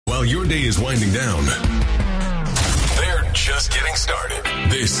while your day is winding down, they're just getting started.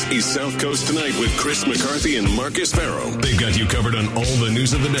 This is South Coast Tonight with Chris McCarthy and Marcus Farrow. They've got you covered on all the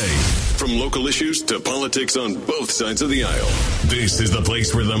news of the day, from local issues to politics on both sides of the aisle. This is the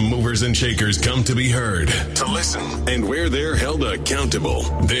place where the movers and shakers come to be heard, to listen, and where they're held accountable.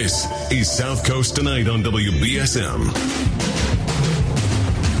 This is South Coast Tonight on WBSM.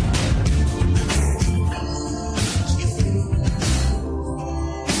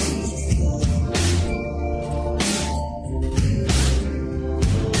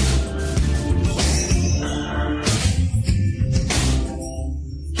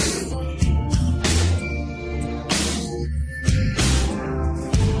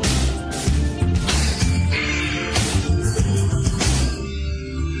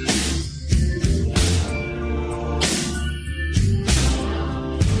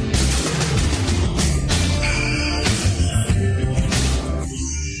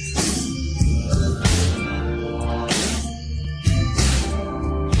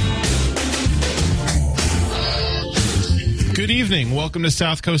 Welcome to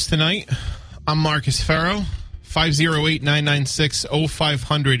South Coast Tonight. I'm Marcus Farrow.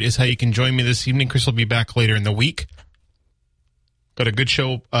 508-996-0500 is how you can join me this evening. Chris will be back later in the week. Got a good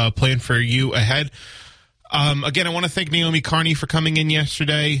show planned for you ahead. Again, I want to thank Naomi Carney for coming in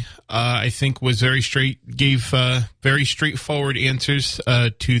yesterday. I think was gave very straightforward answers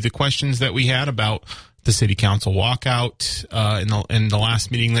to the questions that we had about the city council walkout in the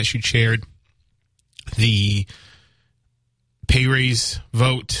last meeting that she chaired. The pay raise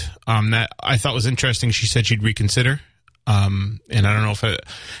vote that I thought was interesting. She said she'd reconsider. And I don't know if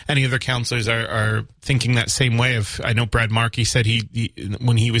any other counselors are thinking that same way. I know Brad Markey said he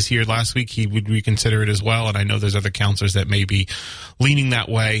when he was here last week, he would reconsider it as well. And I know there's other counselors that may be leaning that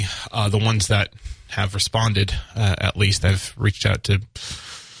way. The ones that have responded, at least I've reached out to, I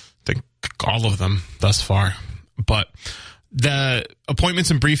think, all of them thus far. But the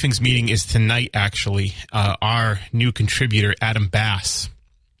appointments and briefings meeting is tonight, actually. Our new contributor, Adam Bass,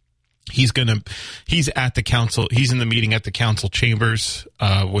 he's at the council. He's in the meeting at the council chambers,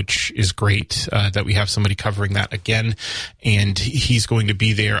 which is great that we have somebody covering that again. And he's going to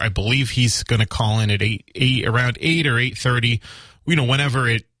be there. I believe he's going to call in at around 8 or 8:30, whenever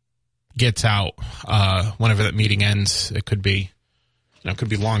it gets out, whenever that meeting ends. It could be, it could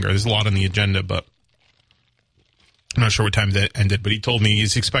be longer. There's a lot on the agenda, but I'm not sure what time that ended, but he told me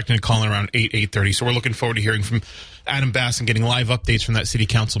he's expecting to call in around 8:30. So we're looking forward to hearing from Adam Bass and getting live updates from that city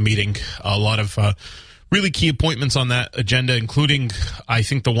council meeting. A lot of really key appointments on that agenda, including, I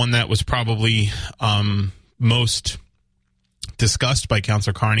think, the one that was probably most discussed by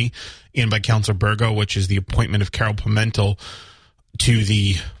Councillor Carney and by Councillor Burgo, which is the appointment of Carol Pimentel to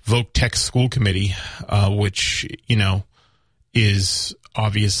the Voc Tech School Committee, which, is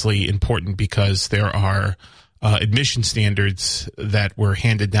obviously important because there are admission standards that were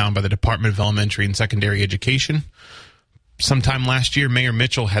handed down by the Department of Elementary and Secondary Education. Sometime last year, Mayor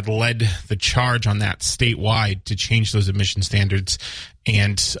Mitchell had led the charge on that statewide to change those admission standards.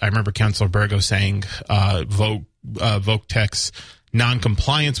 And I remember Councillor Burgo saying Voc Tech's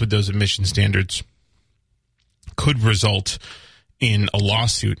noncompliance with those admission standards could result in a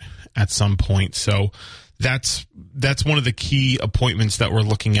lawsuit at some point. So that's one of the key appointments that we're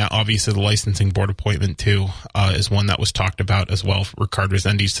looking at. Obviously, the licensing board appointment, too, is one that was talked about as well. Ricard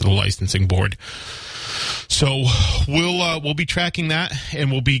Resendiz to the licensing board. So we'll be tracking that,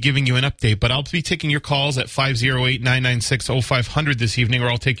 and we'll be giving you an update. But I'll be taking your calls at 508-996-0500 this evening, or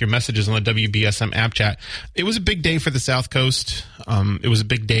I'll take your messages on the WBSM app chat. It was a big day for the South Coast. It was a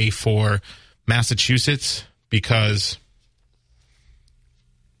big day for Massachusetts because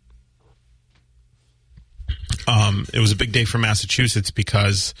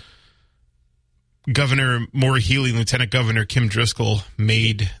Governor Maura Healey and Lieutenant Governor Kim Driscoll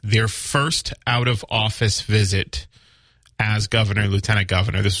made their first out-of-office visit as governor and lieutenant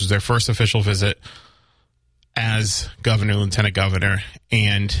governor. This was their first official visit as governor and lieutenant governor,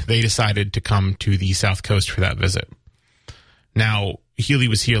 and they decided to come to the South Coast for that visit. Now, Healey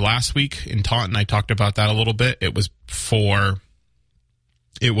was here last week in Taunton. I talked about that a little bit. It was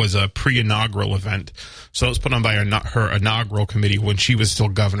a pre-inaugural event. So it was put on by her inaugural committee when she was still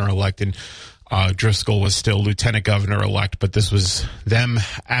governor-elect, and Driscoll was still lieutenant governor-elect. But this was them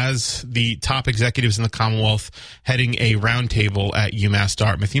as the top executives in the Commonwealth heading a roundtable at UMass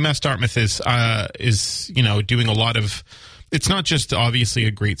Dartmouth. UMass Dartmouth is doing a lot of – it's not just obviously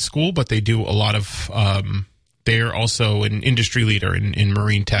a great school, but they do a lot of they're also an industry leader in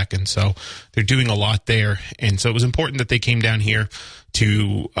marine tech, and so they're doing a lot there. And so it was important that they came down here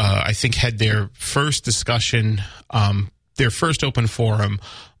to, I think, had their first discussion, their first open forum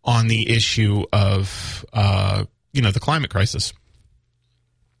on the issue of, the climate crisis.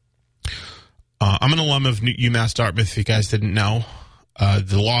 I'm an alum of UMass Dartmouth, if you guys didn't know.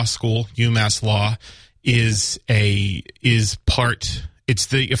 The law school, UMass Law, it's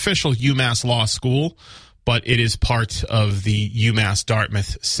the official UMass Law School, but it is part of the UMass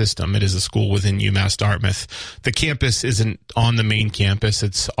Dartmouth system. It is a school within UMass Dartmouth. The campus isn't on the main campus.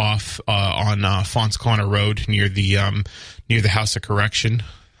 It's off on Fonts Corner Road near the House of Correction.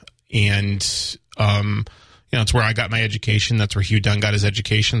 And, it's where I got my education. That's where Hugh Dunn got his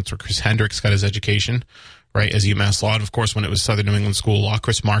education. That's where Chris Hendricks got his education, right, as UMass Law. And, of course, when it was Southern New England School of Law,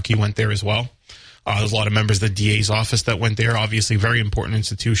 Chris Markey went there as well. There's a lot of members of the DA's office that went there. Obviously, very important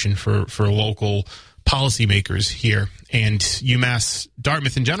institution for local policymakers here. And UMass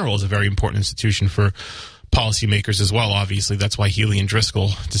Dartmouth in general is a very important institution for policymakers as well. Obviously, that's why Healey and Driscoll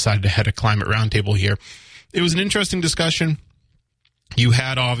decided to head a climate roundtable here. It was an interesting discussion. You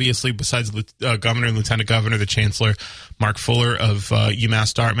had, obviously, besides the governor and lieutenant governor, the chancellor, Mark Fuller of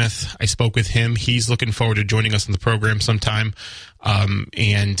UMass Dartmouth. I spoke with him. He's looking forward to joining us on the program sometime.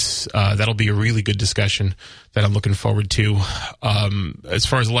 And that'll be a really good discussion that I'm looking forward to. As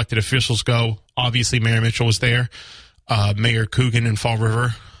far as elected officials go, obviously Mayor Mitchell was there. Mayor Coogan in Fall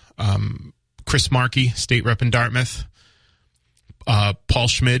River. Chris Markey, state rep in Dartmouth. Paul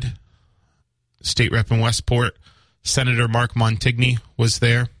Schmid, state rep in Westport. Senator Mark Montigny was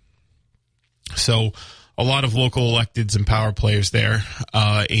there. So a lot of local electeds and power players there.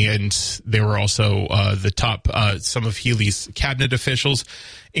 And there were also the top, some of Healey's cabinet officials,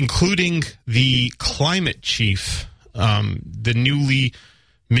 including the climate chief, the newly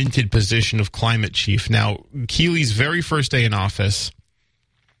minted position of climate chief. Now, Healey's very first day in office,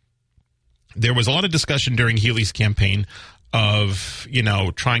 there was a lot of discussion during Healey's campaign of,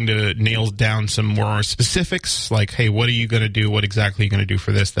 trying to nail down some more specifics, like, hey, what are you going to do? What exactly are you going to do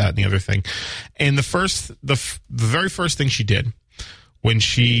for this, that, and the other thing? And the very first thing she did when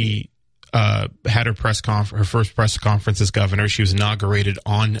she had her first press conference as governor, she was inaugurated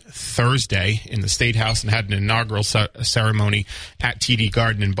on Thursday in the State House and had an inaugural ceremony at TD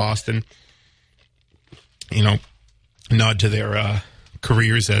Garden in Boston. Nod to their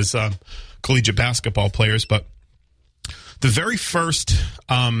careers as collegiate basketball players, but the very first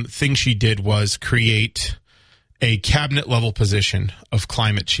thing she did was create a cabinet-level position of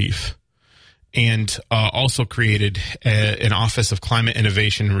climate chief, and also created an Office of Climate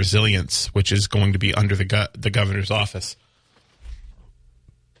Innovation and Resilience, which is going to be under the governor's office.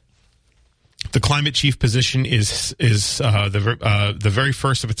 The climate chief position is the very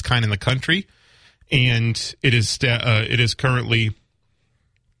first of its kind in the country, and it is currently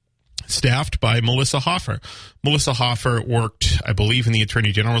staffed by Melissa Hoffer. Melissa Hoffer worked, I believe, in the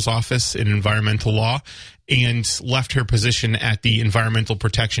Attorney General's office in environmental law and left her position at the Environmental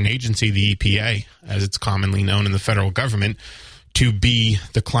Protection Agency, the EPA, as it's commonly known in the federal government, to be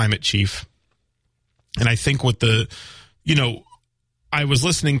the climate chief. And I think with I was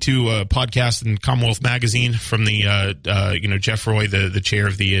listening to a podcast in Commonwealth Magazine from the, Jeff Roy, the chair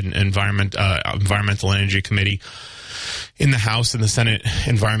of the Environmental Energy Committee in the House and the Senate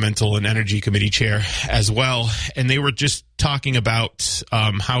Environmental and Energy Committee chair as well. And they were just talking about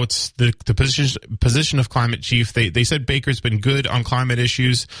how it's the position of climate chief. They said Baker's been good on climate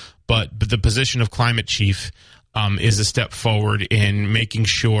issues, but the position of climate chief is a step forward in making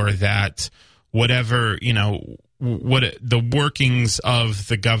sure that whatever, what the workings of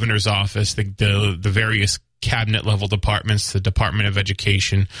the governor's office, the various cabinet level departments, the Department of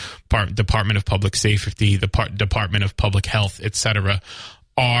Education, Department of Public Safety, the Department of Public Health, etc.,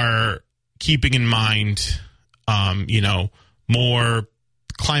 are keeping in mind, more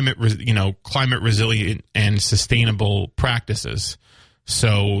climate resilient and sustainable practices,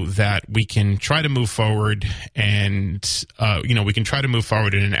 so that we can try to move forward and we can try to move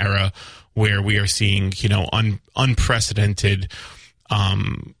forward in an era where we are seeing unprecedented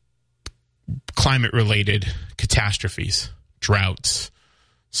climate-related catastrophes, droughts,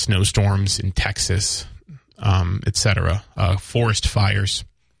 snowstorms in Texas, etc., forest fires,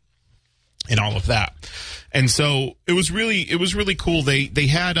 and all of that. And so it was really cool. They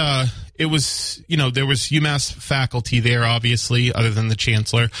had there was UMass faculty there, obviously, other than the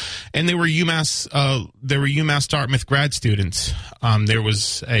chancellor, and there were UMass Dartmouth grad students. There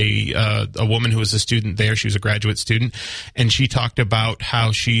was a woman who was a student there. She was a graduate student, and she talked about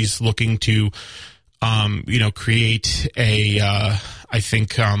how she's looking to create a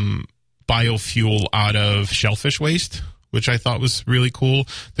biofuel out of shellfish waste, which I thought was really cool.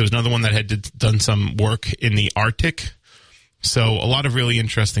 There was another one that had done some work in the Arctic. So a lot of really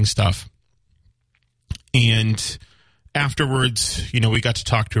interesting stuff. And afterwards, we got to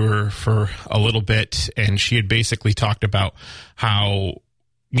talk to her for a little bit, and she had basically talked about how,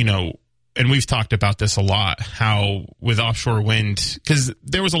 and we've talked about this a lot, how with offshore wind, because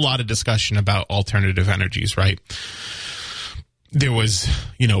there was a lot of discussion about alternative energies, right? There was,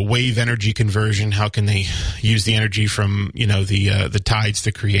 wave energy conversion. How can they use the energy from, the tides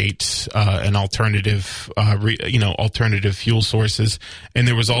to create an alternative, alternative fuel sources? And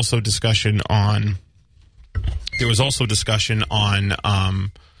there was also discussion on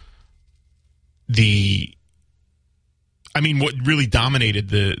what really dominated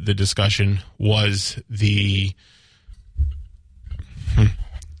the discussion was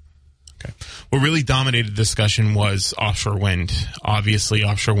What really dominated the discussion was offshore wind. Obviously,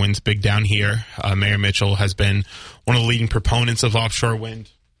 offshore wind's big down here. Mayor Mitchell has been one of the leading proponents of offshore wind.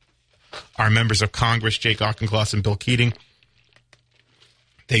 Our members of Congress, Jake Auchincloss and Bill Keating,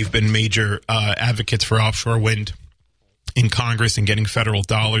 they've been major advocates for offshore wind in Congress and getting federal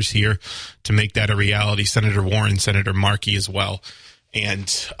dollars here to make that a reality. Senator Warren, Senator Markey as well.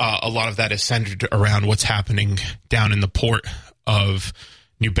 And a lot of that is centered around what's happening down in the port of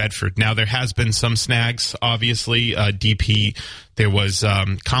New Bedford. Now, there has been some snags, obviously. DP, there was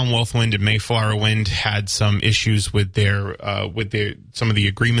Commonwealth Wind and Mayflower Wind had some issues with their some of the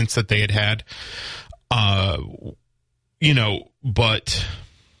agreements that they had. But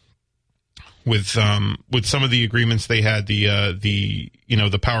with some of the agreements they had, the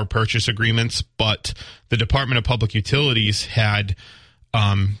power purchase agreements, but the Department of Public Utilities had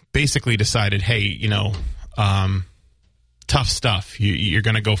basically decided, hey, tough stuff. You're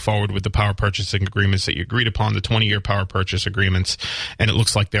going to go forward with the power purchasing agreements that you agreed upon, the 20-year power purchase agreements, and it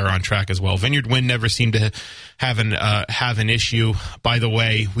looks like they're on track as well. Vineyard Wind never seemed to have an issue. By the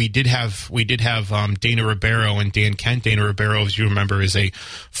way, we did have Dana Ribeiro and Dan Kent. Dana Ribeiro, as you remember, is a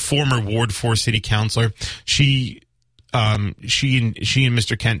former Ward 4 city councilor. She and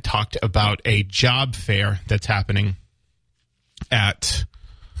Mr. Kent talked about a job fair that's happening at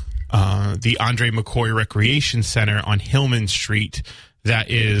the Andre McCoy Recreation Center on Hillman Street.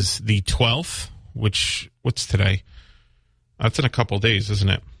 That is the 12th, what's today? That's in a couple of days, isn't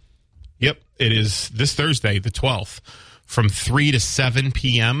it? Yep, it is this Thursday, the 12th, from 3 to 7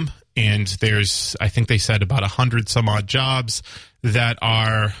 p.m. And there's, I think they said, about 100 some odd jobs that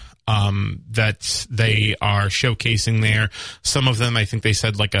are that they are showcasing there. Some of them, I think they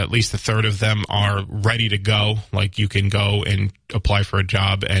said like at least a third of them are ready to go. Like you can go and apply for a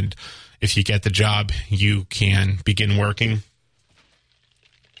job, and if you get the job, you can begin working.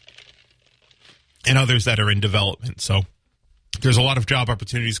 And others that are in development. So there's a lot of job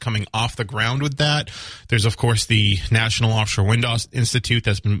opportunities coming off the ground with that. There's, of course, the National Offshore Wind Institute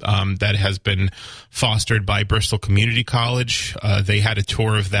that has been fostered by Bristol Community College. They had a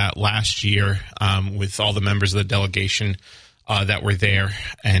tour of that last year with all the members of the delegation that were there,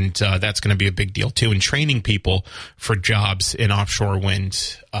 and that's going to be a big deal too. And training people for jobs in offshore wind,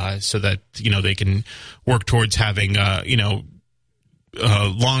 so that they can work towards having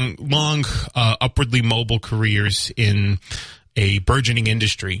long, upwardly mobile careers in a burgeoning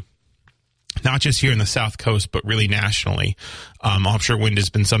industry, not just here in the South Coast, but really nationally. Offshore wind has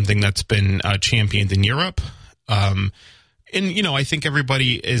been something that's been championed in Europe. And, I think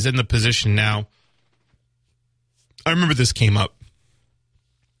everybody is in the position now. I remember this came up.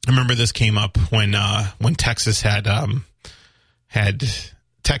 When Texas had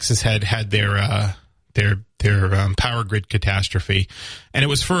their power grid catastrophe, and it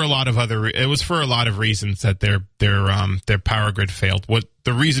was for a lot of reasons that their power grid failed. What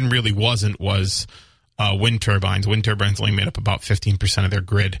the reason really was wind turbines. Wind turbines only made up about 15% of their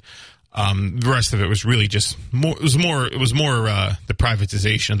grid. The rest of it was really just more. It was more the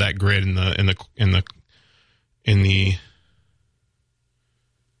privatization of that grid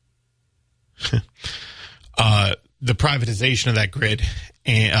the privatization of that grid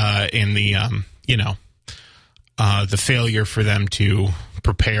and the failure for them to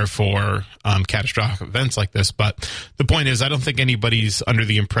prepare for catastrophic events like this. But the point is, I don't think anybody's under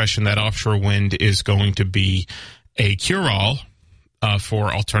the impression that offshore wind is going to be a cure-all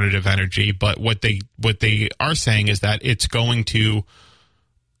for alternative energy. But what they are saying is that it's going to,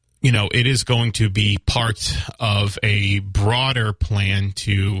 it is going to be part of a broader plan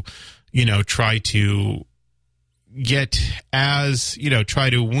to, try to try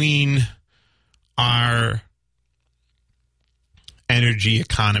to wean our energy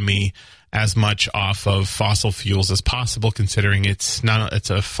economy as much off of fossil fuels as possible, considering it's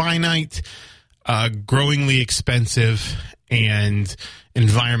a finite, growingly expensive, and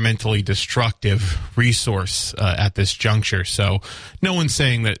environmentally destructive resource at this juncture. So no one's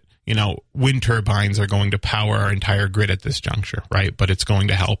saying that wind turbines are going to power our entire grid at this juncture, right? But it's going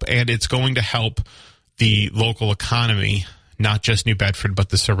to help. And it's going to help the local economy, not just New Bedford, but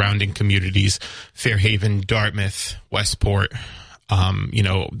the surrounding communities, Fairhaven, Dartmouth, Westport,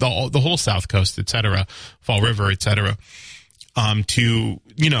 the whole South Coast, et cetera, Fall River, et cetera, to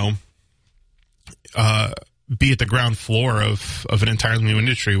be at the ground floor of an entirely new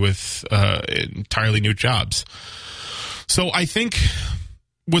industry with entirely new jobs. So I think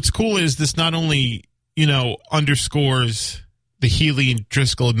what's cool is this not only, underscores the Healey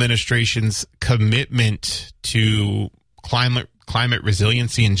Driscoll administration's commitment to climate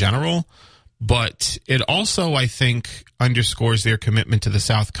resiliency in general, but it also, I think, underscores their commitment to the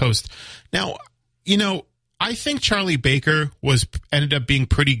South Coast. Now, I think Charlie Baker ended up being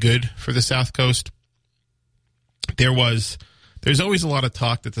pretty good for the South Coast. There's always a lot of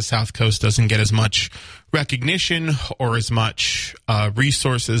talk that the South Coast doesn't get as much recognition or as much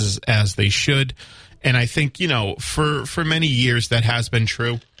resources as they should. And I think, for many years that has been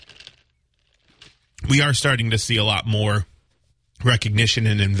true. We are starting to see a lot more recognition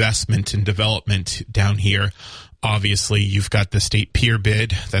and investment and development down here. Obviously, you've got the state pier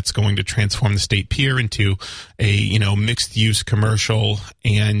bid that's going to transform the state pier into a, mixed-use commercial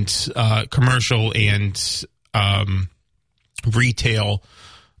and retail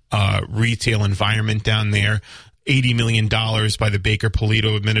environment down there. $80 million by the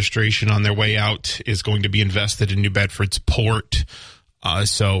Baker-Polito administration on their way out is going to be invested in New Bedford's port.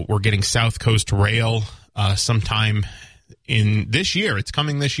 So we're getting South Coast Rail sometime in this year. It's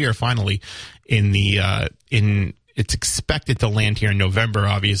coming this year, finally. It's expected to land here in November.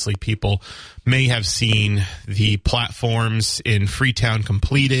 Obviously, people may have seen the platforms in Freetown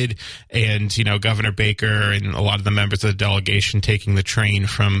completed, and Governor Baker and a lot of the members of the delegation taking the train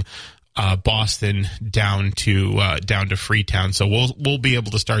from Boston down to Freetown. So we'll be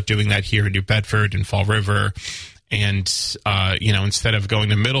able to start doing that here in New Bedford and Fall River. And, instead of going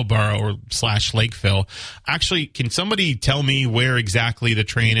to Middleborough or / Lakeville, actually, can somebody tell me where exactly the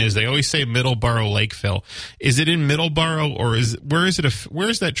train is? They always say Middleborough, Lakeville. Is it in Middleborough, or where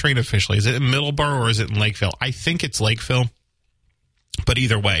is that train officially? Is it in Middleborough or is it in Lakeville? I think it's Lakeville. But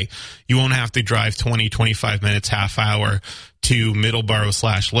either way, you won't have to drive 20, 25 minutes, half hour to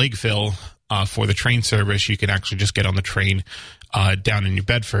Middleborough / Lakeville for the train service. You can actually just get on the train down in New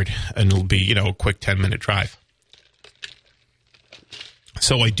Bedford, and it'll be, a quick 10-minute drive.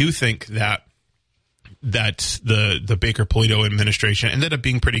 So I do think that the Baker-Polito administration ended up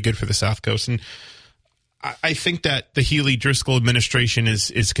being pretty good for the South Coast. And I think that the Healey Driscoll administration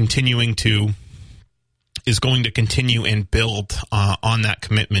is going to continue and build on that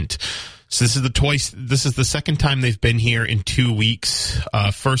commitment. So this is the second time they've been here in 2 weeks.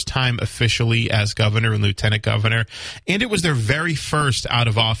 First time officially as governor and lieutenant governor, and it was their very first out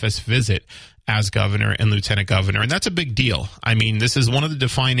of office visit as governor and lieutenant governor, and that's a big deal. I mean, this is one of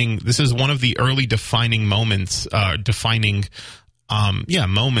the early defining moments,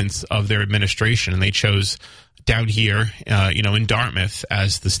 moments of their administration, and they chose down here, in Dartmouth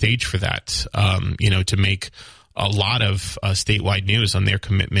as the stage for that, to make a lot of statewide news on their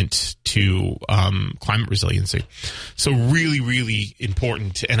commitment to climate resiliency. So really, really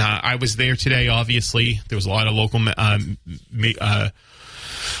important. And I was there today. Obviously, there was a lot of local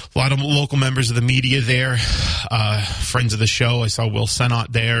members of the media there, friends of the show. I saw Will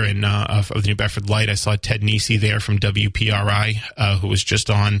Senott there, and of the New Bedford Light. I saw Ted Nisi there from WPRI, who was just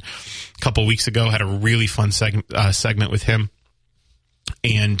on a couple weeks ago. Had a really fun segment with him.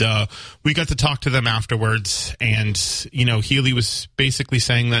 And we got to talk to them afterwards. And, Healey was basically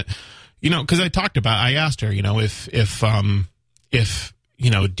saying that, because I asked her, if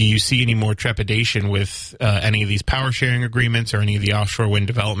do you see any more trepidation with any of these power sharing agreements or any of the offshore wind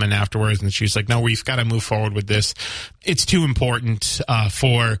development afterwards? And she's like, no, we've got to move forward with this. It's too important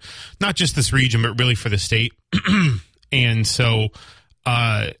for not just this region, but really for the state. And so,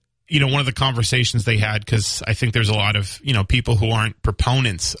 one of the conversations they had, because I think there's a lot of, people who aren't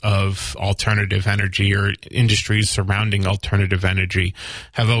proponents of alternative energy or industries surrounding alternative energy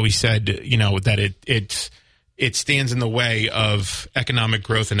have always said, that it stands in the way of economic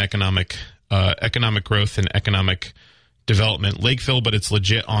growth and economic development. Lakeville, but it's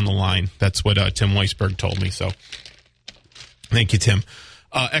legit on the line. That's what Tim Weisberg told me. So thank you, Tim.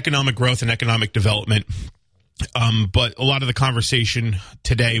 Economic growth and economic development. But a lot of the conversation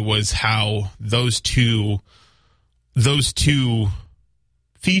today was how those two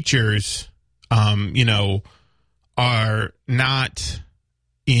features, are not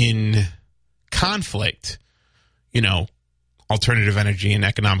in conflict, alternative energy and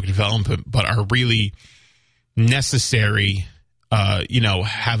economic development, but are really necessary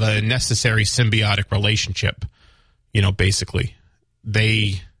have a necessary symbiotic relationship. Basically,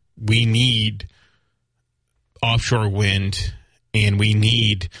 we need offshore wind and we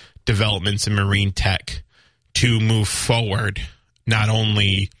need developments in marine tech to move forward, not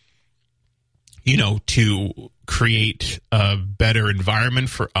only, to create a better environment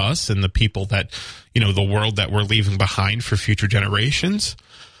for us and the people that, the world that we're leaving behind for future generations,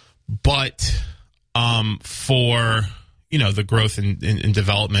 but for, the growth and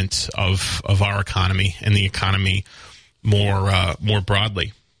development of our economy and the economy more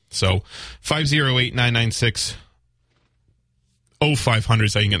broadly. So 508-996-0500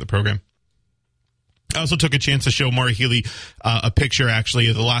 is how you can get in the program. I also took a chance to show Maura Healey a picture, actually,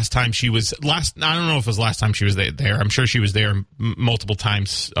 of the last time she was I don't know if it was the last time she was there. I'm sure she was there multiple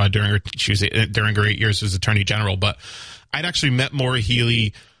times during her 8 years as Attorney General. But I'd actually met Maura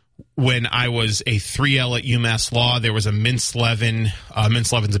Healey when I was a 3L at UMass Law. There was a Mintz Levin.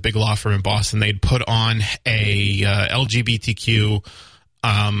 Mintz Levin's a big law firm in Boston. They'd put on LGBTQ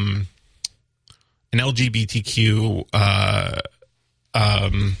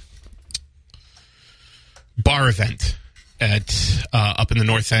bar event at up in the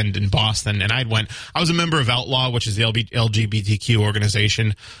North End in Boston, and I was a member of Outlaw, which is the LGBTQ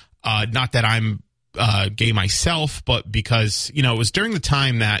organization. Not that I'm gay myself, but because it was during the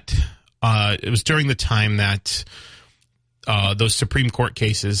time that those Supreme Court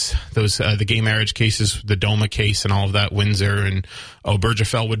cases, the gay marriage cases, the DOMA case, and all of that, Windsor and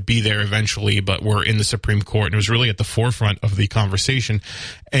Obergefell would be there eventually, but were in the Supreme Court, and it was really at the forefront of the conversation.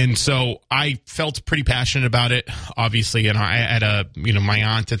 And so I felt pretty passionate about it, obviously. And I had my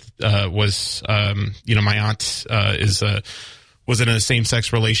aunt was in a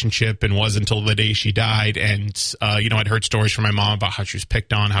same-sex relationship and was until the day she died. And, I'd heard stories from my mom about how she was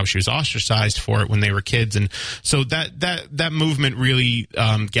picked on, how she was ostracized for it when they were kids. And so that movement really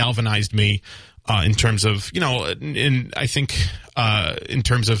galvanized me in terms of, and I think in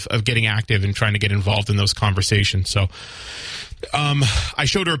terms of getting active and trying to get involved in those conversations. So I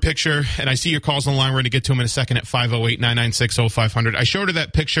showed her a picture, and I see your calls on the line. We're going to get to them in a second at 508-996-0500. I showed her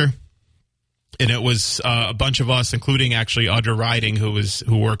that picture. And it was a bunch of us, including actually Audra Riding, who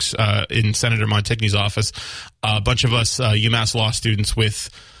works in Senator Montigny's office. A bunch of us UMass Law students with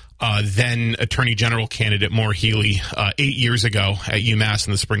then Attorney General candidate Maura Healey 8 years ago at UMass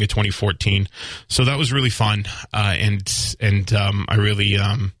in the spring of 2014. So that was really fun, and I really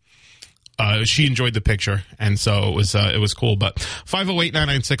she enjoyed the picture, and so it was cool. But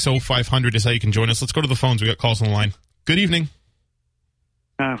 508-996-0500 is how you can join us. Let's go to the phones. We got calls on the line. Good evening.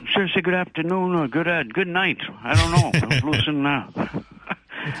 Sure, say good afternoon or good night. I don't know. I'm losing now.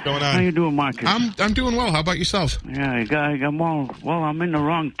 What's going on? How you doing, Marcus? I'm doing well. How about yourself? Yeah, I'm in the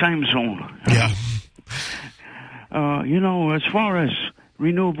wrong time zone. Yeah. As far as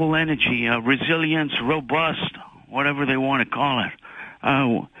renewable energy, resilience, robust, whatever they want to call it,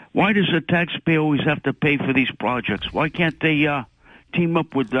 why does the taxpayer always have to pay for these projects? Why can't they team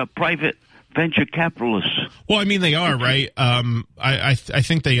up with private venture capitalists? Well, I mean, they are, right? I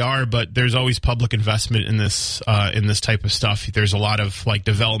think they are, but there's always public investment in this type of stuff. There's a lot of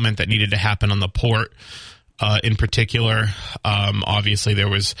development that needed to happen on the port, in particular. Obviously, there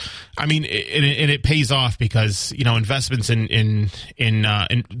was. I mean, it pays off because investments in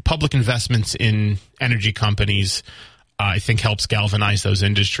public investments in energy companies, I think, helps galvanize those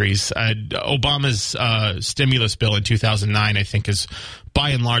industries. Obama's stimulus bill in 2009, I think, is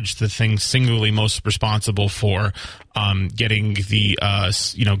by and large the thing singularly most responsible for getting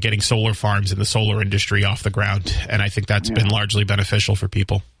getting solar farms in the solar industry off the ground, and I think that's been largely beneficial for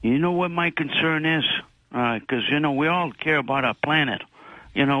people. You know what my concern is? Because we all care about our planet.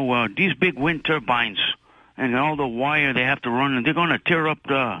 These big wind turbines and all the wire they have to run, and they're going to tear up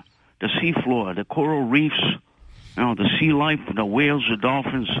the seafloor, the coral reefs. The sea life, the whales, the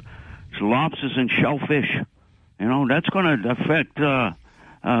dolphins, lobsters, and shellfish. That's going to affect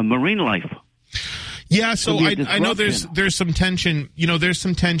marine life. Yeah, so I know there's some tension. There's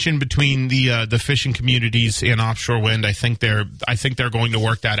some tension between the fishing communities and offshore wind. I think they're going to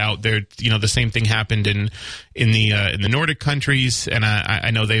work that out. The same thing happened in the Nordic countries, and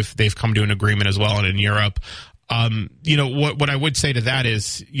I know they've come to an agreement as well, and in Europe. What I would say to that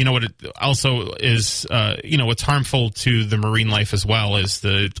is, what it also is, what's harmful to the marine life as well is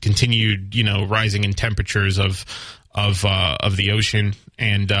the continued, rising in temperatures of the ocean.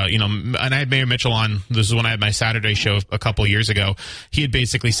 And and I had Mayor Mitchell on. This is when I had my Saturday show a couple of years ago. He had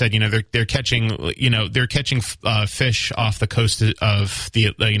basically said, they're catching fish off the coast of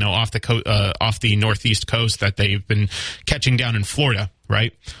the off the northeast coast that they've been catching down in Florida,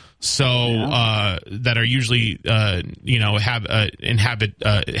 right? that are usually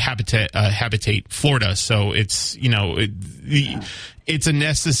habitate Florida. So it's it's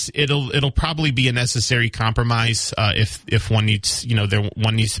a it'll probably be a necessary compromise if one needs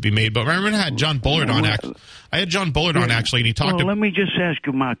one needs to be made. But remember, I had John Bullard on. I had John Bullard on actually, and he talked. Well, let me just ask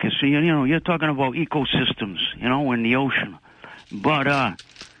you, Marcus. You're talking about ecosystems, in the ocean, but I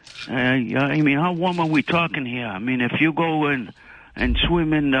mean, how warm are we talking here? I mean, if you go and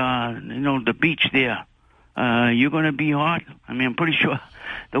swim in the beach there, you're going to be hot. I mean, I'm pretty sure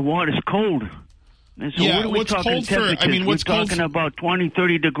the water's cold. And so what are we talking temperatures? We're talking about 20,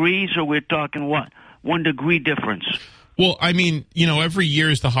 30 degrees, or we're talking what? 1 degree difference. Well, I mean, every year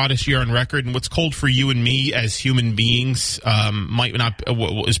is the hottest year on record, and what's cold for you and me as human beings might not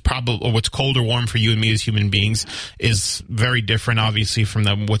is probably, or what's cold or warm for you and me as human beings is very different, obviously, from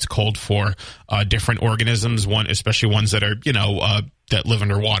what's cold for different organisms. Especially ones that are that live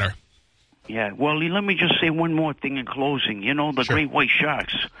underwater. Yeah. Well, let me just say one more thing in closing. The Sure. great white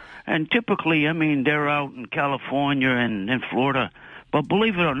sharks, and typically, I mean, they're out in California and in Florida, but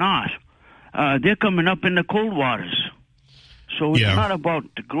believe it or not, they're coming up in the cold waters. So it's not about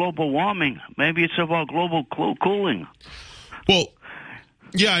global warming. Maybe it's about global cooling. Well,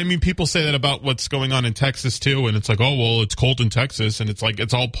 yeah, I mean, people say that about what's going on in Texas, too, and it's like, oh, well, it's cold in Texas, and it's like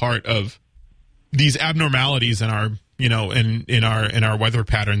it's all part of these abnormalities in our, in our weather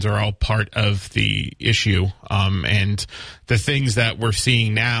patterns are all part of the issue. And the things that we're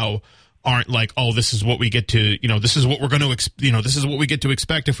seeing now aren't like, oh, this is what we get to, this is what we're going to, this is what we get to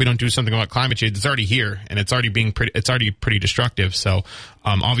expect if we don't do something about climate change. It's already here, and it's already pretty destructive. So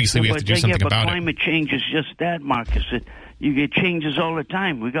obviously we have to do something about it. Climate change is just that, Marcus. You get changes all the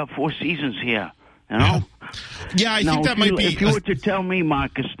time. We got 4 seasons here. Yeah, I think that might be. If you were to tell me,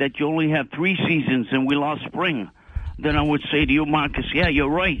 Marcus, that you only have 3 seasons and we lost spring, then I would say to you, Marcus, yeah, you're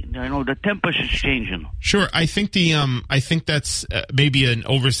right. The temperature's changing. Sure, I think that's maybe an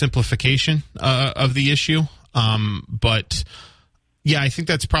oversimplification of the issue. But yeah, I think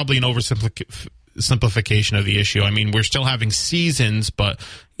that's probably an oversimplification of the issue. I mean, we're still having seasons, but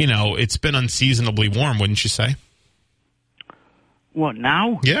it's been unseasonably warm, wouldn't you say? What,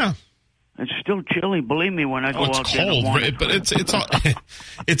 now? Yeah. It's still chilly, believe me, when I go out there in the morning. But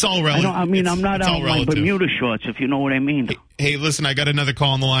it's all relative. I'm not out in my Bermuda shorts, if you know what I mean. Hey, listen, I got another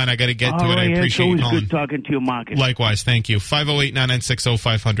call on the line. I got to get to it. I appreciate you calling. It's always good talking to you, Marcus. Likewise, thank you.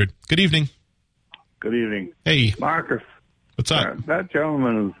 508-996-0500. Good evening. Good evening. Hey. Marcus. What's up? That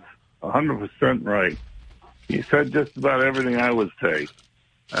gentleman is 100% right. He said just about everything I would say.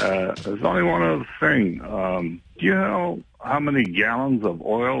 There's only one other thing. Do you know how many gallons of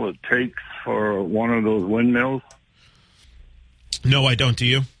oil it takes for one of those windmills? No, I don't. Do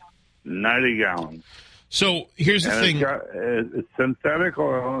you? 90 gallons. So here's the thing. It's synthetic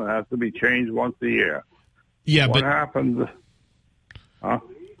oil. It has to be changed once a year. Yeah, what happens? Huh?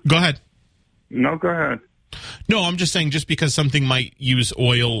 Go ahead. No, go ahead. No, I'm just saying just because something might use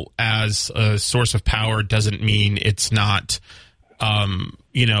oil as a source of power doesn't mean it's not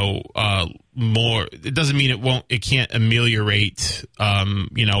more. It doesn't mean it can't ameliorate,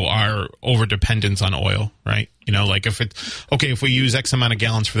 our overdependence on oil, right? Like if we use X amount of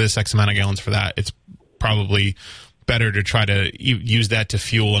gallons for this, X amount of gallons for that, it's probably better to try to use that to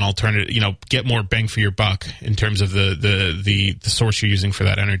fuel an alternative, get more bang for your buck in terms of the source you're using for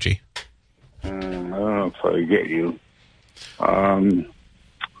that energy. I don't know if I get you.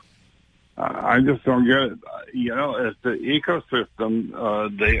 I just don't get it. It's the ecosystem.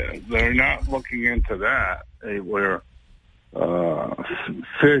 They're not looking into that. Where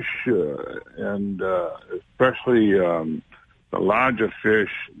fish and especially the larger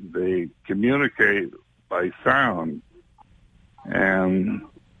fish, they communicate by sound. And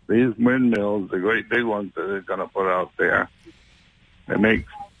these windmills, the great big ones that they're going to put out there, they make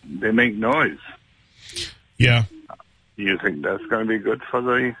noise. Yeah. Do you think that's going to be good for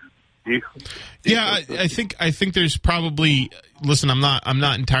the? Yeah, I think there's probably. Listen, I'm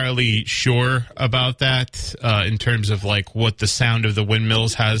not entirely sure about that in terms of like what the sound of the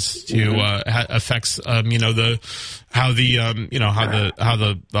windmills has to affects how the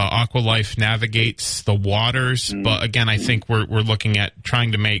aqua life navigates the waters. But again, I think we're looking at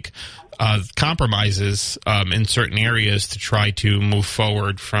trying to make compromises in certain areas to try to move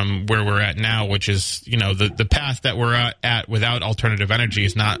forward from where we're at now, which is the path that we're at without alternative energy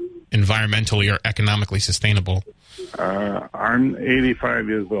is not environmentally or economically sustainable. I'm 85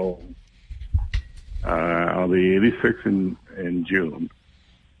 years old. I'll be 86 in June.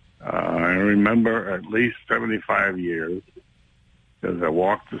 I remember at least 75 years because I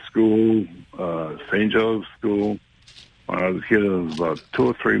walked to school, St. Joe's School, when I was a kid, it was about 2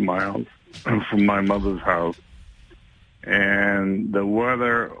 or 3 miles from my mother's house. And the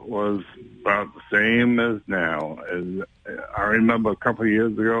weather was about the same as now. I remember a couple of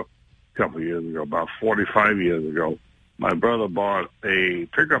years ago, about 45 years ago, my brother bought a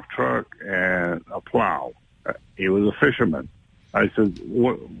pickup truck and a plow. He was a fisherman. I said,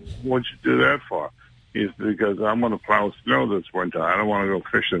 what'd you do that for? He said, because I'm going to plow snow this winter. I don't want to go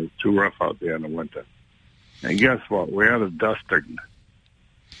fishing. It's too rough out there in the winter. And guess what? We had a dusting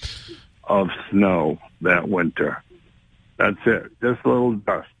of snow that winter. That's it. Just a little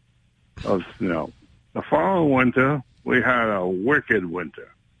dust of snow. The following winter, we had a wicked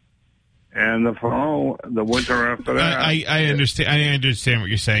winter. And the winter after that. I understand what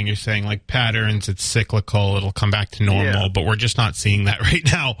you're saying. You're saying like patterns, it's cyclical, it'll come back to normal, but we're just not seeing that right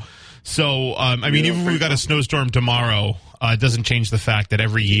now. So, even if we got a snowstorm tomorrow, it doesn't change the fact that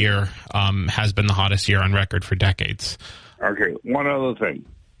every year has been the hottest year on record for decades. Okay, one other thing.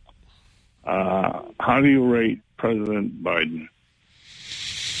 How do you rate President Biden?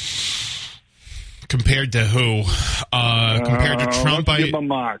 Compared to who? Compared to Trump, let's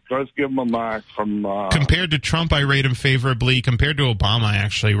give him a mark. From compared to Trump, I rate him favorably. Compared to Obama, I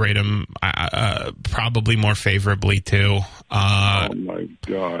actually rate him probably more favorably too. Oh my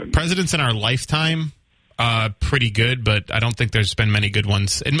God! Presidents in our lifetime, pretty good, but I don't think there's been many good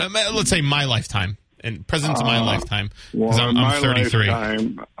ones. In let's say my lifetime, and presidents in my lifetime, because I'm 33.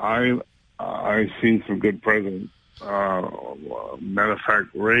 Lifetime, I've seen some good presidents. Matter of fact,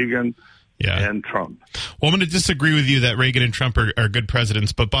 Reagan. Yeah. And Trump. Well, I'm going to disagree with you that Reagan and Trump are good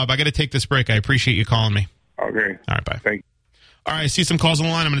presidents. But, Bob, I got to take this break. I appreciate you calling me. Okay. All right, bye. Thank you. All right, I see some calls on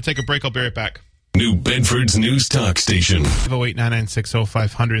the line. I'm going to take a break. I'll be right back. New Bedford's News Talk Station.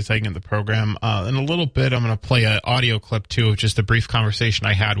 508-996-0500 is segment of the program. In a little bit, I'm going to play an audio clip, too, of just a brief conversation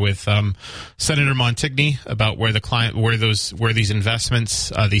I had with Senator Montigny about where these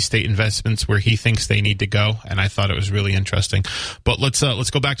investments, these state investments, where he thinks they need to go. And I thought it was really interesting. But let's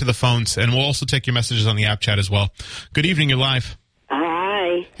go back to the phones, and we'll also take your messages on the app chat as well. Good evening. You're live.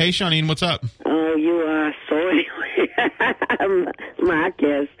 Hi. Hey, Shawneen. What's up? Oh, you are so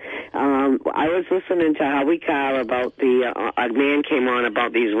Marcus. I was listening to Howie Carr about a man came on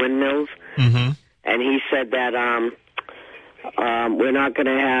about these windmills, and he said that we're not going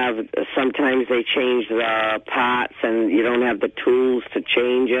to have, sometimes they change the parts and you don't have the tools to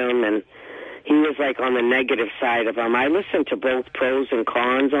change them, and he was like on the negative side of them. I listened to both pros and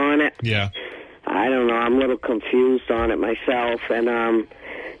cons on it. Yeah. I don't know, I'm a little confused on it myself, and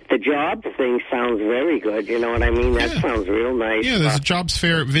the job thing sounds very good. You know what I mean? That sounds real nice. Yeah, there's a jobs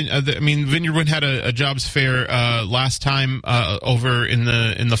fair. Vineyard Wind had a jobs fair last time over in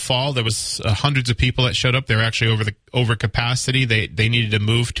the fall. There was hundreds of people that showed up. They were actually over capacity. They needed to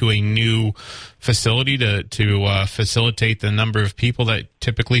move to a new facility to facilitate the number of people that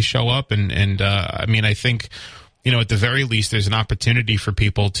typically show up. And I think, at the very least, there's an opportunity for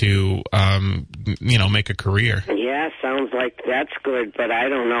people to make a career. Yeah, sounds like that's good, but I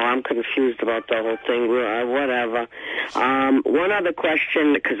don't know. I'm confused about the whole thing. Whatever. One other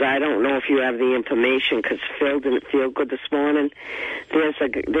question, because I don't know if you have the information, because Phil didn't feel good this morning. There's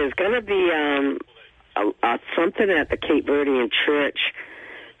going to be something at the Cape Verdean Church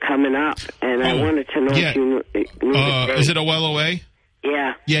coming up, and I wanted to know if you knew the date. Is it OLOA?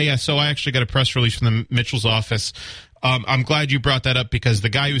 Yeah. Yeah. So I actually got a press release from the Mitchell's office. I'm glad you brought that up, because the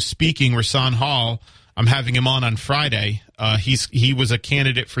guy who's speaking, Rasan Hall, I'm having him on Friday. He was a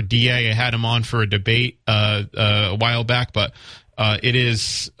candidate for DA. I had him on for a debate a while back, but it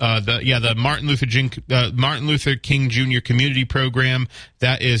is the Martin Luther King Jr. Community Program.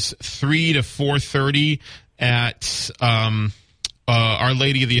 That is 3 to 4:30 at Our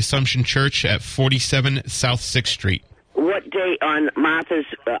Lady of the Assumption Church at 47 South 6th Street. What day on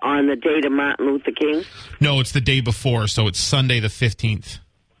the date of Martin Luther King? No, it's the day before, so it's Sunday the 15th.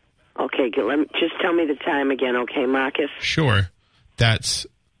 Okay, good. Just tell me the time again, okay, Marcus? Sure. That's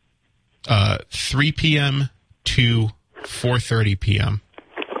 3 p.m. to 4:30 p.m.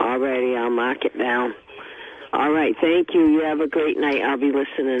 All righty, I'll mark it down. All right, thank you. You have a great night. I'll be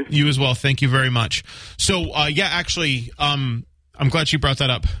listening. You as well. Thank you very much. So, I'm glad you brought that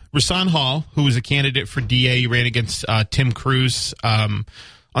up. Rasan Hall, who was a candidate for DA, ran against Tim Cruz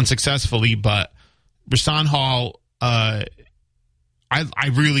unsuccessfully, but Rasan Hall, I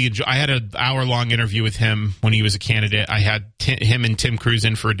really enjoy. I had an hour-long interview with him when he was a candidate. I had him and Tim Cruz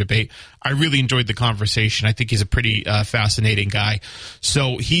in for a debate. I really enjoyed the conversation. I think he's a pretty fascinating guy.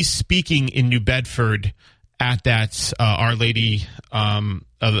 So he's speaking in New Bedford at that Our Lady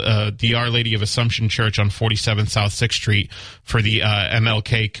the Our Lady of Assumption Church on 47 South 6th Street for the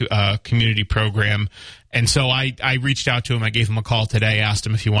MLK community program. And so I reached out to him. I gave him a call today, asked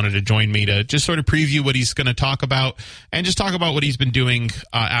him if he wanted to join me to just sort of preview what he's going to talk about and just talk about what he's been doing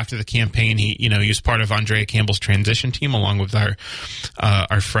after the campaign. He was part of Andrea Campbell's transition team along with our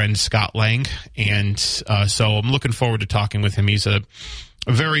friend Scott Lang. And so I'm looking forward to talking with him. He's a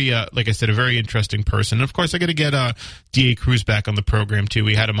very, like I said, a very interesting person. And of course, I got to get D.A. Cruz back on the program, too.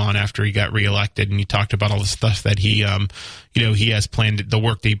 We had him on after he got reelected, and he talked about all the stuff that he has planned, the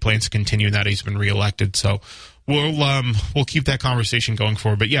work that he plans to continue now that he's been reelected. So we'll keep that conversation going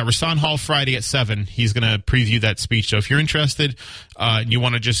forward. But yeah, Rasan Hall Friday at 7. He's going to preview that speech. So if you're interested and you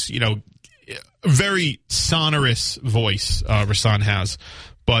want to just, very sonorous voice Rasan has.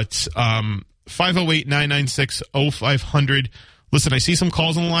 But 508-996-0500. Listen, I see some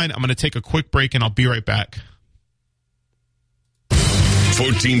calls on the line. I'm going to take a quick break, and I'll be right back.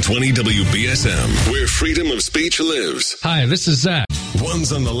 1420 WBSM, where freedom of speech lives. Hi, this is Zach.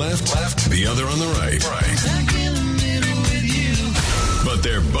 One's on the left, the other on the right. But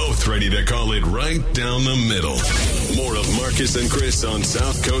they're both ready to call it right down the middle. More of Marcus and Chris on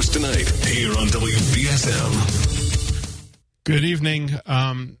South Coast tonight, here on WBSM. Good evening.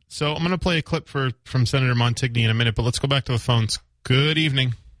 So I'm going to play a clip from Senator Montigny in a minute, but let's go back to the phones. Good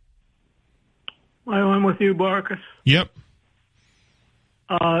evening. I'm with you, Marcus. Yep.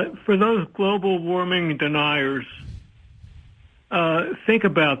 For those global warming deniers, think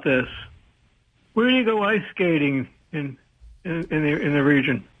about this. Where do you go ice skating in the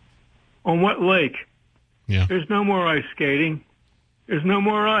region? On what lake? Yeah. There's no more ice skating. There's no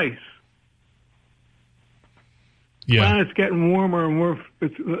more ice. Yeah. The planet's getting warmer and more.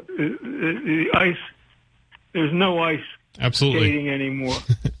 The ice. There's no ice skating anymore.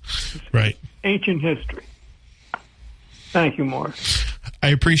 Right. Ancient history. Thank you, Mark. I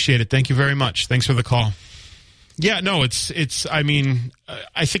appreciate it. Thank you very much. Thanks for the call. Yeah, no, it's. I mean,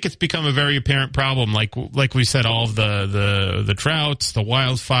 I think it's become a very apparent problem. Like we said, all of the droughts, the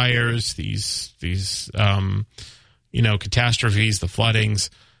wildfires, these catastrophes, the floodings.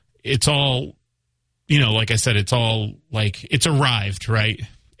 It's all. Like I said, it's all like it's arrived, right?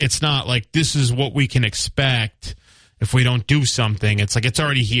 It's not like this is what we can expect if we don't do something. It's like it's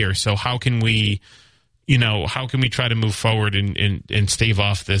already here. So how can we try to move forward and stave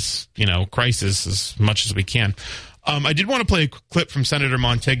off this, crisis as much as we can? I did want to play a clip from Senator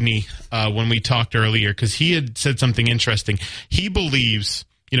Montigny when we talked earlier because he had said something interesting. He believes,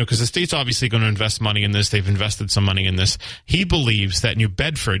 because the state's obviously going to invest money in this. They've invested some money in this. He believes that New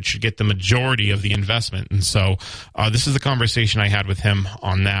Bedford should get the majority of the investment. And so this is the conversation I had with him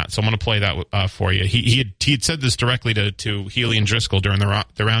on that. So I'm going to play that for you. He had said this directly to Healey and Driscoll during the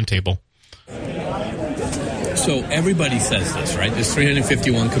roundtable. So everybody says this, right? There's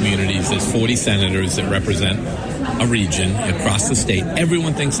 351 communities. There's 40 senators that represent a region across the state.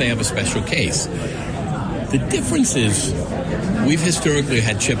 Everyone thinks they have a special case. The difference is we've historically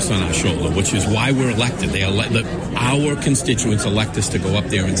had chips on our shoulder, which is why we're elected. Our constituents elect us to go up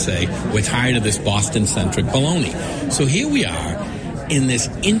there and say, we're tired of this Boston-centric baloney. So here we are in this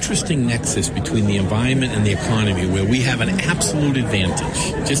interesting nexus between the environment and the economy where we have an absolute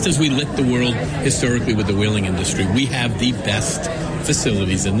advantage. Just as we lit the world historically with the whaling industry, we have the best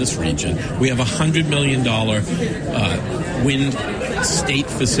facilities in this region. We have a $100 million wind state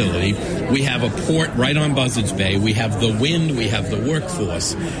facility. We have a port right on Buzzards Bay. We have the wind. We have the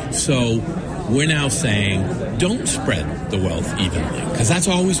workforce. So we're now saying don't spread the wealth evenly, because that's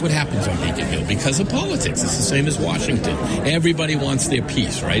always what happens on Beacon Hill because of politics. It's the same as Washington. Everybody wants their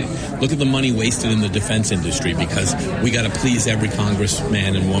piece, right? Look at the money wasted in the defense industry because we got to please every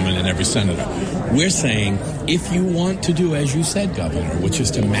congressman and woman and every senator. We're saying if you want to do, as you said, Governor, which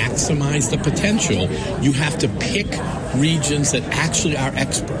is to maximize the potential, you have to pick regions that actually are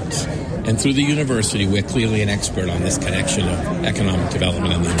experts. And through the university, we're clearly an expert on this connection of economic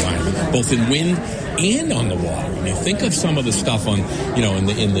development and the environment, both in wind and on the water. I mean, think of some of the stuff on,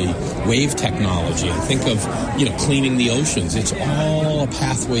 in the wave technology. And think of, cleaning the oceans. It's all a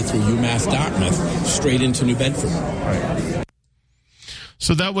pathway through UMass Dartmouth straight into New Bedford. Right.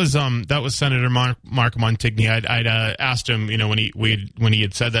 So that was Senator Mark Montigny. I'd asked him, when he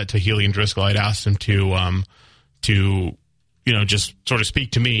had said that to Healey and Driscoll, I'd asked him to just sort of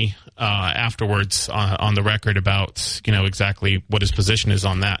speak to me afterwards on the record about, exactly what his position is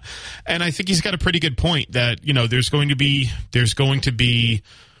on that. And I think he's got a pretty good point that, there's going to be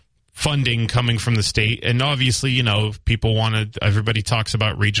funding coming from the state. And obviously, everybody talks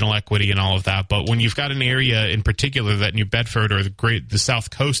about regional equity and all of that. But when you've got an area in particular that New Bedford or the South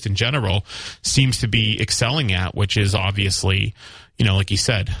Coast in general seems to be excelling at, which is obviously, like you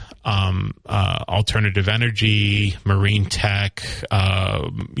said, alternative energy, marine tech,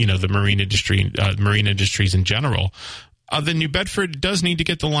 the marine industries in general, then New Bedford does need to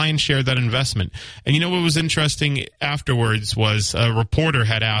get the lion's share of that investment. And what was interesting afterwards was a reporter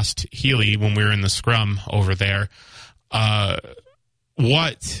had asked Healey when we were in the scrum over there,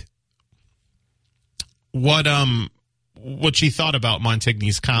 what she thought about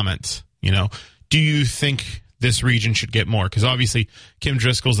Montigny's comments. Do you think this region should get more? Because obviously Kim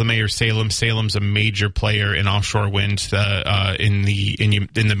Driscoll's the mayor of Salem. Salem's a major player in offshore wind, in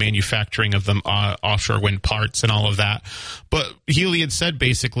the manufacturing of the offshore wind parts and all of that. But Healey had said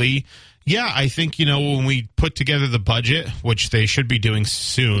basically, yeah, I think, when we put together the budget, which they should be doing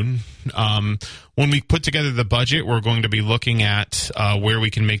soon, when we put together the budget, we're going to be looking at where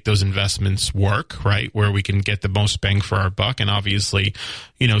we can make those investments work, right? Where we can get the most bang for our buck. And obviously,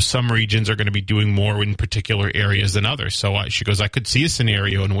 some regions are going to be doing more in particular areas than others. So she goes, I could see a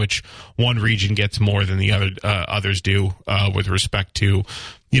scenario in which one region gets more than the others do with respect to,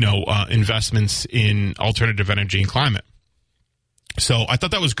 investments in alternative energy and climate. So I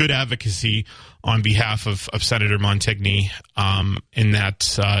thought that was good advocacy on behalf of Senator Montigny in that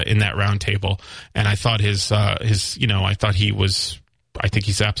roundtable, and I thought I think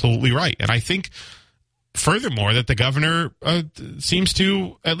he's absolutely right, and I think furthermore that the governor seems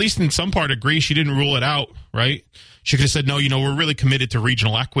to, at least in some part, agree. She didn't rule it out, right? She could have said, no, we're really committed to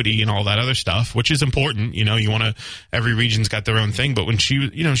regional equity and all that other stuff, which is important. Every region's got their own thing, but when she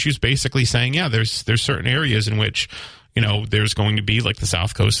was basically saying, yeah, there's certain areas in which there's going to be, like the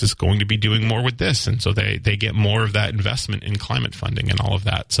South Coast is going to be doing more with this. And so they get more of that investment in climate funding and all of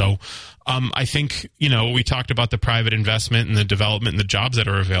that. So I think, we talked about the private investment and the development and the jobs that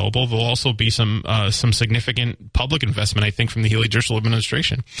are available. There'll also be some significant public investment, I think, from the Healey Driscoll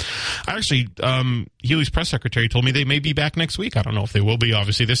administration. Actually, Healey's press secretary told me they may be back next week. I don't know if they will be.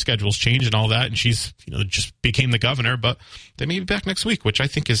 Obviously, their schedule's changed and all that. And she's, just became the governor, but they may be back next week, which I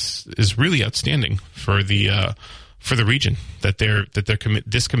think is really outstanding for the region that they're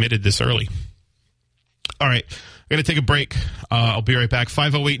this committed this early. All right, I'm going to take a break. I'll be right back.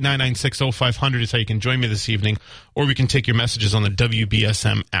 508-996-0500 is how you can join me this evening, or we can take your messages on the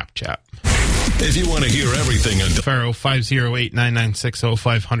WBSM app chat. If you want to hear everything on Faro,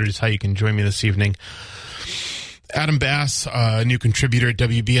 508-996-0500 is how you can join me this evening. Adam Bass, a new contributor at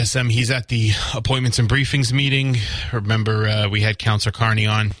WBSM, he's at the appointments and briefings meeting. Remember, we had Councilor Carney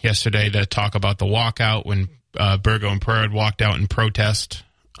on yesterday to talk about the walkout when Burgo and Pryor had walked out in protest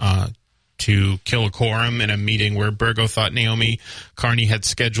to kill a quorum in a meeting where Burgo thought Naomi Carney had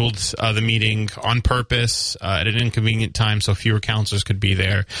scheduled the meeting on purpose at an inconvenient time so fewer councilors could be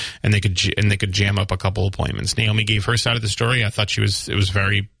there and they could jam up a couple appointments. Naomi gave her side of the story. I thought it was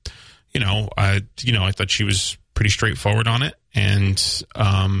very, I thought she was pretty straightforward on it, and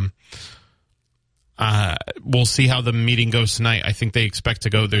we'll see how the meeting goes tonight. I think they expect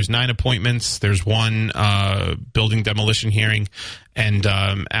to go. There's 9 appointments. There's 1 building demolition hearing, and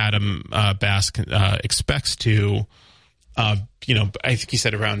Adam Bass expects to, I think he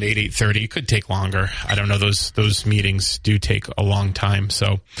said around 8:30. It could take longer. I don't know. Those meetings do take a long time,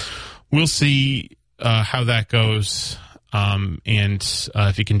 so we'll see how that goes. And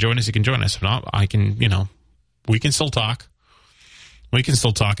if he can join us, he can join us. If not, I can. We can still talk. We can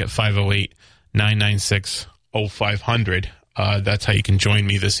still talk at 508-996-0500. That's how you can join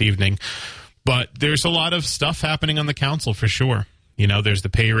me this evening. But there's a lot of stuff happening on the council for sure. There's the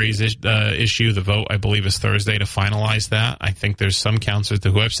pay raise issue. The vote, I believe, is Thursday to finalize that. I think there's some councilors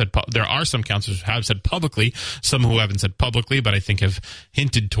who have said there are some councilors who have said publicly, some who haven't said publicly, but I think have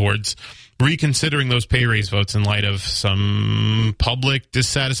hinted towards reconsidering those pay raise votes in light of some public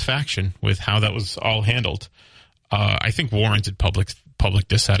dissatisfaction with how that was all handled. I think warranted public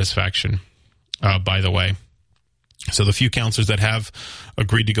dissatisfaction. By the way, so the few councilors that have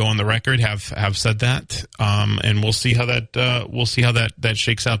agreed to go on the record have said that, and we'll see how that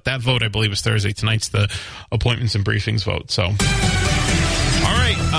shakes out. That vote, I believe, is Thursday. Tonight's the appointments and briefings vote. So.